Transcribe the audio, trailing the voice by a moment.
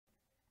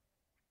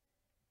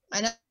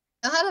I know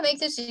how to make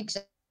this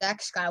exact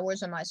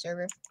Skywars on my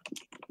server.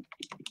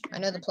 I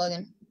know the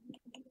plugin.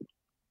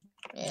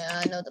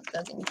 Yeah, I know the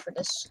plugin for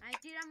this.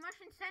 Alright, dude, I'm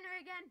rushing center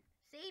again.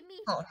 Save me.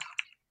 Oh.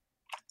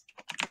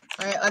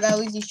 Alright, I gotta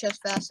lose these chests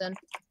fast then.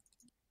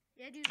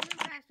 Yeah, dude, zoom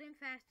fast, zoom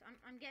fast.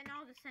 I'm getting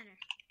all the center.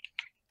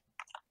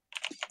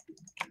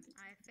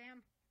 Alright,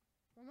 fam.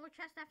 One more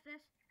chest after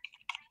this.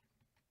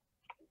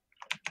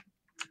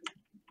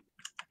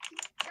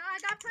 Oh, I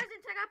got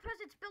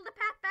presents, Build a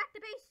path back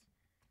to base.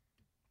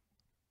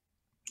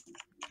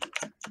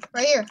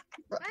 Right here.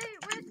 Hey,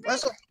 where's base?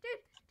 Russell.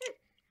 Dude.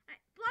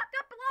 Right, block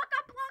up,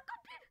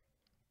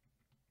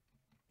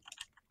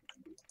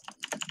 dude.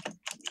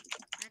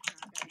 That's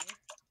not a bad idea.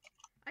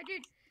 Alright,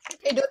 dude.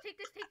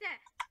 Take that.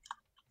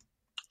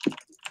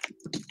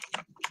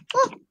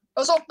 Oh,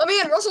 Russell, let me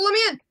in. I don't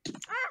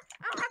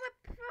have a...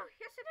 Oh,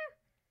 yes, I do.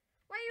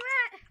 Where you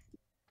at?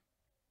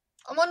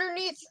 I'm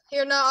underneath.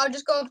 Here, no, I'll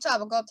just go up top.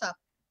 I'll go up top.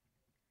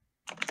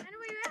 I know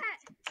where you at.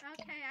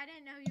 Okay, I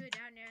didn't know you were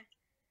down there.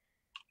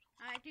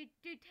 Alright, dude,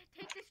 take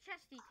this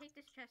chesty.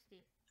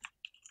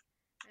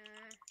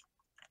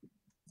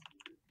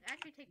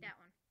 Actually, take that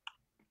one.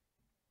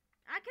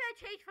 I can't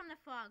change from the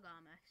fog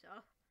armor,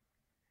 so...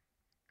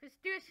 Because,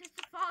 dude, it's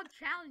a fog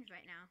challenge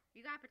right now.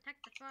 You gotta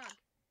protect the fog.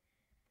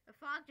 The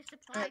frog just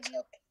applied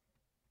you.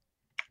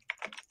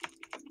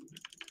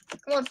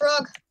 Come on,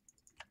 frog.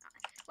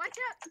 Watch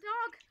out,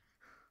 dog.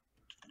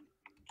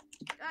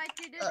 Alright,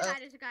 dude,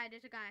 there's a guy. Do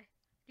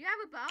you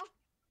have a bow?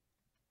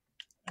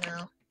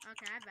 No.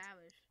 Okay, I have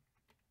arrows.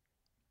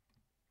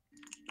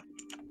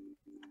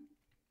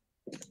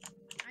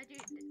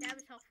 That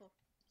was helpful.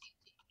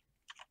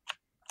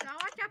 So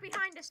watch out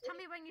behind us. Tell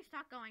me when you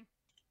start going.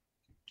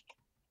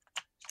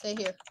 Stay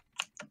here.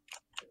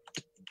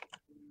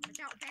 Watch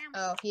out, fam.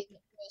 Oh, he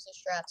knows the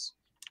strats.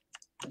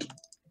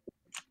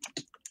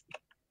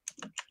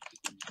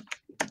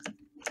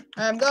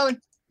 I'm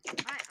going.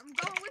 Alright, I'm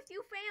going with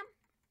you, fam.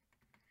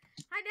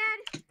 Hi, Dad.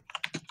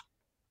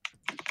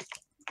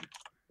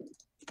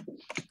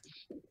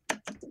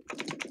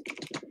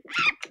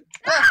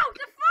 No,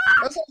 the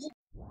frog!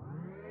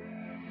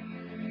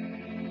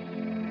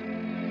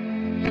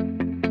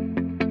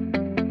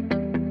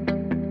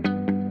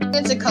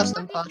 It's a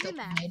custom pod that we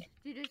made.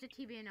 Dude, there's a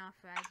TBNR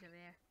frags over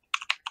there.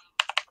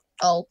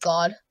 Oh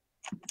God.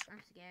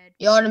 I'm scared.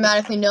 You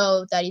automatically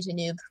know that he's a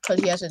noob because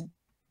he has a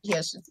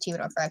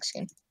TBNR frag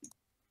skin.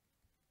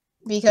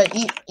 Because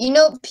you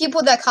know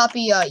people that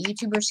copy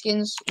YouTuber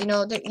skins, you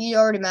know you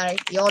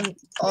automatically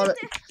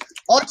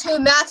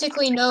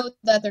know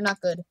that they're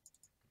not good.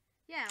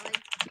 Yeah, like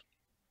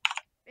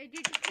hey,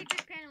 dude, just take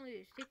this panel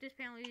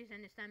loose.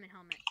 And this diamond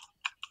helmet.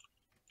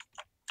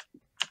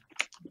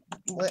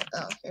 What?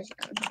 Oh, here's the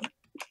diamond.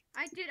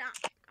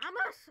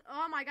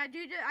 Oh my God,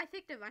 dude, I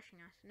think they're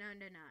rushing us. No,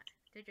 they're not.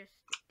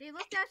 They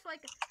looked at us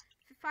like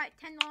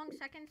 10 long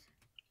seconds.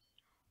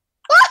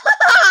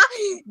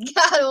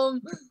 Got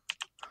him.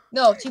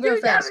 No, TBNR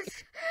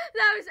frags.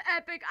 That was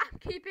epic. I'm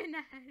keeping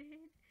that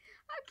in.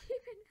 Oh,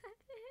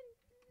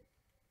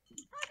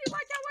 dude,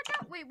 watch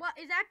out. Wait, what?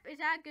 Is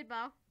that a good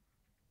bow?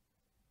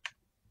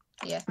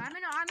 Yeah. I'm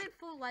in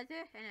full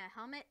leather and a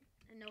helmet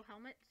and no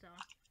helmet, so.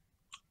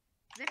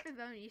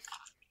 Vipavonis.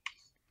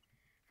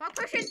 Fuck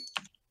pushing!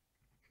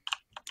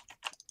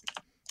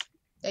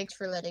 Thanks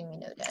for letting me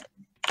know, Dad.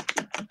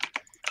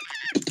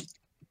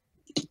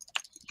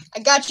 I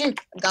got you.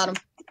 I got him.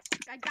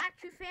 I got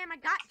you, fam. I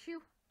got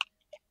you.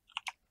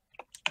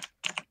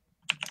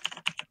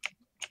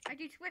 I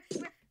do swift.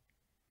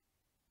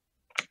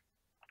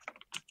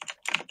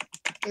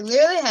 We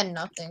literally had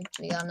nothing,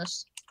 to be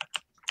honest.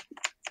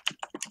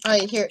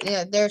 Oh, here,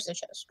 yeah, there's the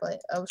chest plate.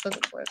 I was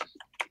looking for it.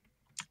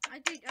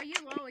 Are you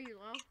low?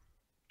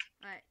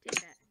 Alright, take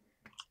that.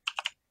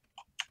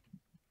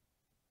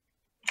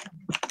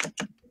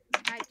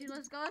 Alright, dude,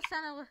 let's go,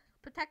 son.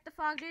 Protect the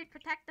fog, dude.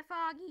 Protect the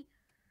foggy.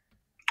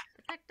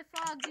 Protect the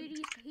fog, dude.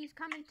 He's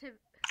coming for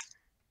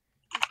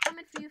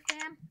you,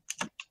 fam.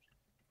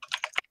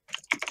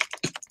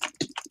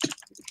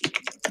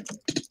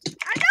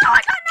 I know!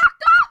 I got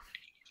knocked off!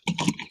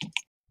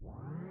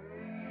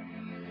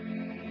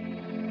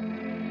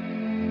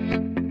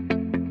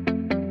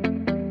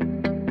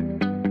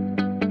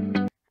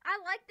 I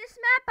like this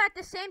map, but at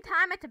the same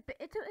time, it's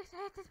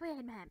a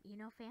weird map, you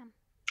know, fam?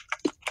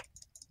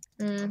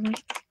 Mm-hmm.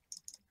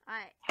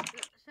 Alright,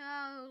 so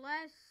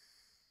let's...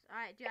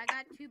 Alright, dude, I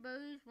got 2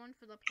 bows, one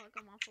for the plug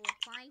and one for the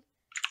apply.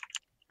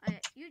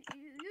 Alright, you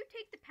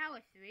take the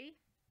power 3.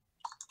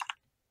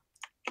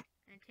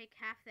 And take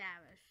half the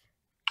arrows.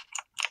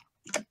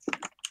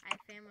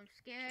 Alright, fam, I'm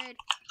scared.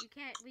 You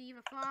can't leave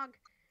a frog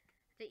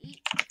to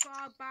eat the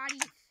frog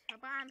bodies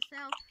by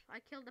himself. I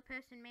killed the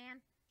person,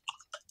 man.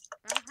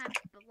 I don't have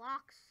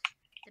blocks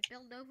to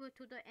build over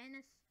to the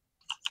anus.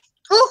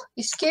 Oh,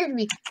 you scared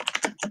me.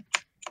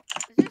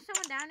 Is there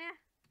someone down there?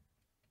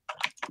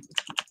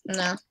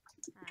 No.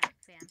 Alright,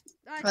 fam.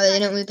 Oh, they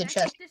didn't loot the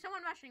chest. There's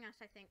someone rushing us,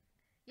 I think.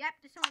 Yep,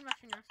 there's someone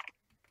rushing us.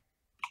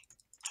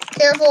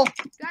 Careful.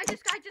 I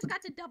just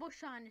got the double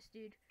shot on this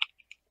dude.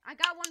 I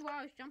got one while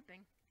I was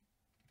jumping.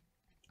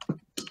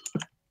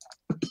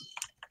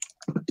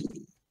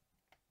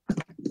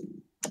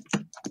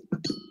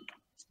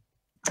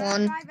 I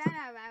One. have 5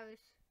 banana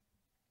arrows.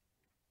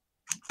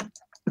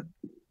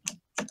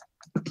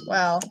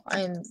 Wow,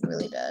 I am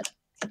really bad.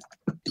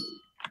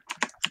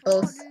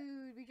 Oh, Both.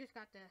 dude, we just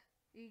got the.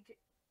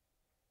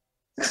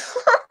 How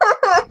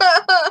am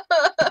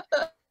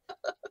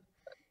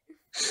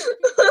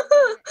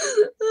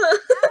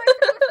I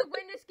supposed to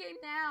win this game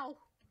now?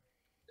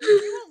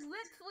 You were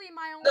literally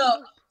my only No,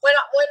 hope.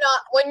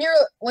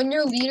 when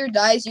your leader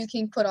dies, you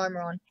can put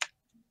armor on.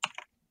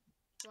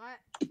 What?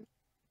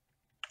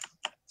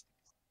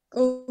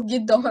 Go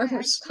get the Dude, armor,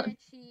 I son. can't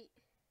cheat.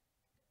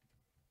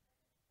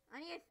 I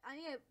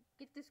need to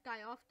get this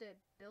guy off the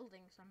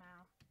building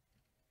somehow.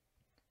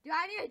 Dude,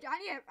 I need a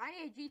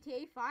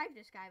GTA 5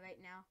 this guy right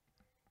now.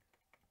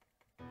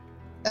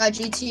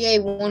 GTA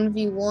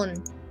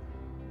 1v1.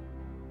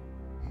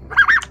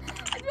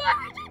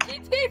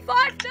 GTA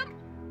 5 them.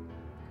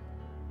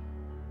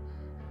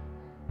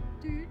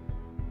 Dude,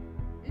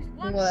 there's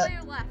one What?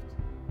 player left.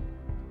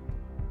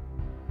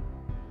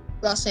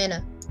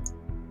 Rosanna,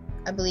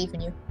 I believe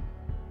in you.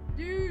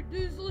 Dude,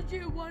 there's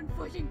legit one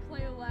fucking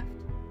player left.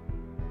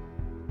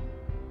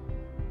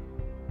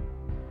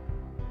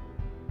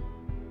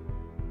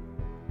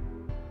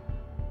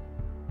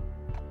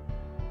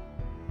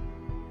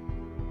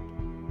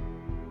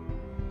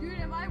 Dude,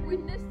 if I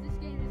win this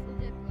game is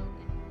legit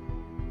broken.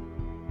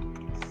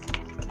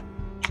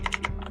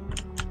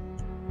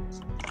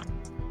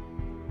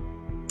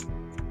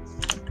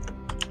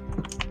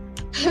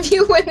 If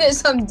you win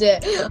this, I'm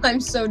dead. I'm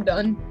so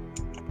done.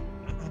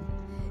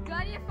 Dude,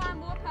 I need to find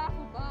more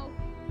powerful bow.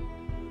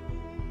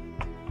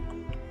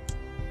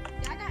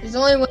 Yeah, There's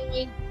only one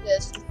way to do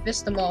this.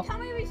 Fist them off. Tell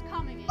me he's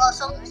coming in. Oh,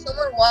 someone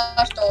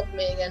watchdogged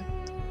me again.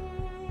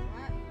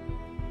 What?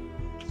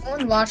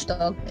 Someone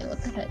watchdogged me.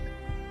 What the heck?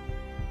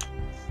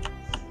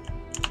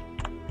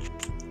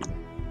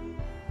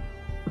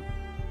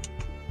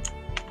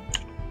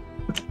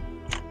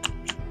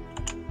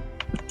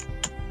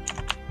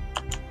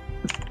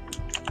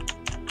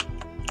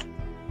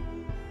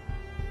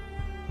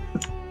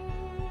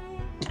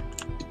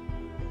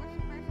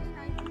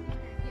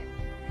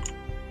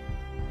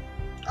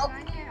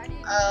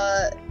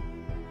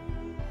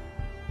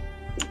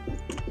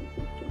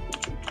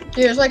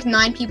 There's like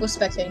 9 people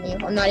spectating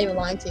you. I'm not even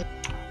lying to you.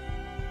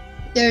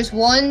 There's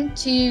 1,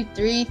 2,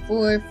 3,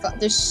 4, 5.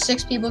 There's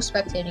 6 people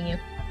spectating you.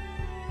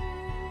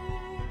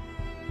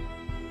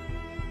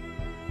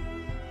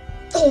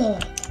 Oh.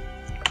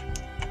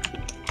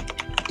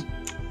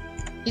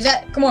 He's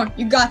at. Come on,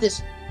 you got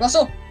this,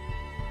 Russell.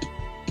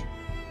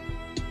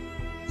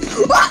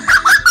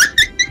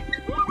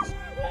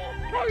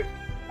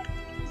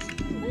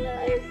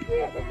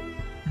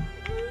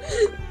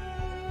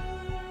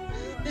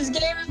 This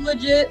game is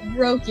legit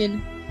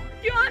broken.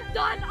 Dude, I'm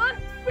done. I'm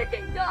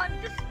freaking done.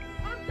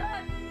 I'm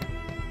done.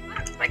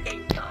 I'm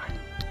freaking done.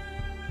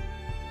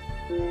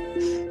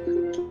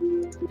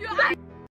 Dude,